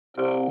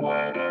The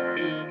weather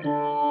in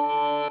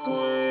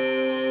Brooklyn.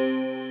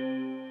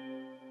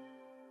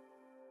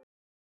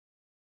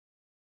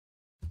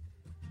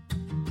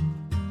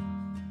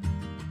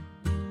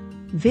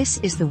 This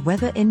is the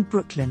weather in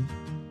Brooklyn.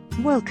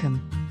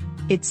 Welcome.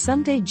 It's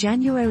Sunday,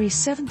 January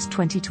 7th,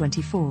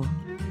 2024.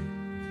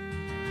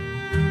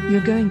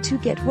 You're going to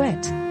get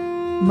wet.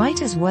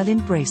 Might as well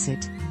embrace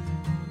it.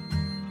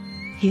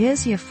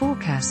 Here's your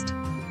forecast.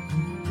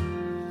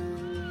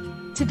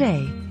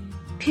 Today,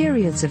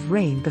 periods of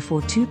rain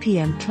before 2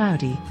 p.m.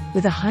 cloudy,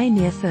 with a high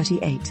near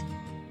 38.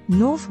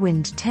 North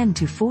wind 10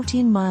 to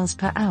 14 miles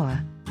per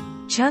hour.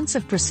 Chance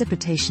of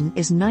precipitation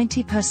is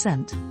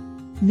 90%.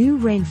 New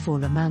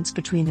rainfall amounts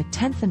between a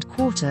tenth and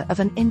quarter of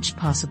an inch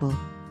possible.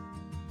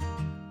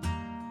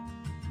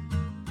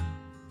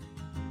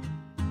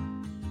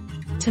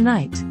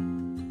 Tonight,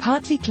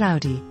 partly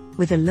cloudy,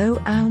 with a low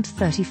around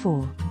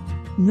 34.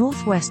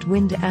 Northwest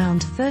wind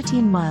around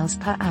 13 miles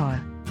per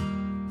hour.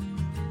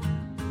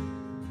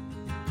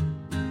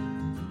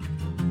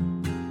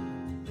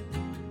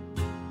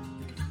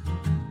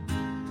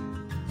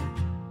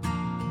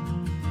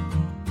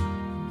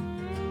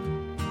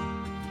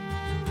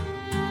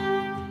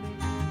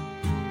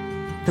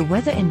 The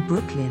Weather in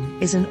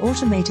Brooklyn is an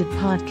automated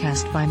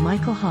podcast by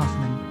Michael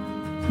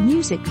Hoffman.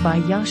 Music by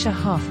Yasha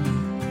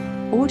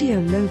Hoffman. Audio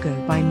logo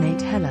by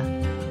Nate Heller.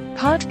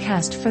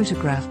 Podcast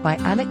photograph by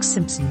Alex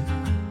Simpson.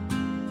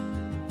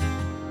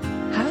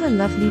 Have a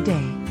lovely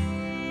day.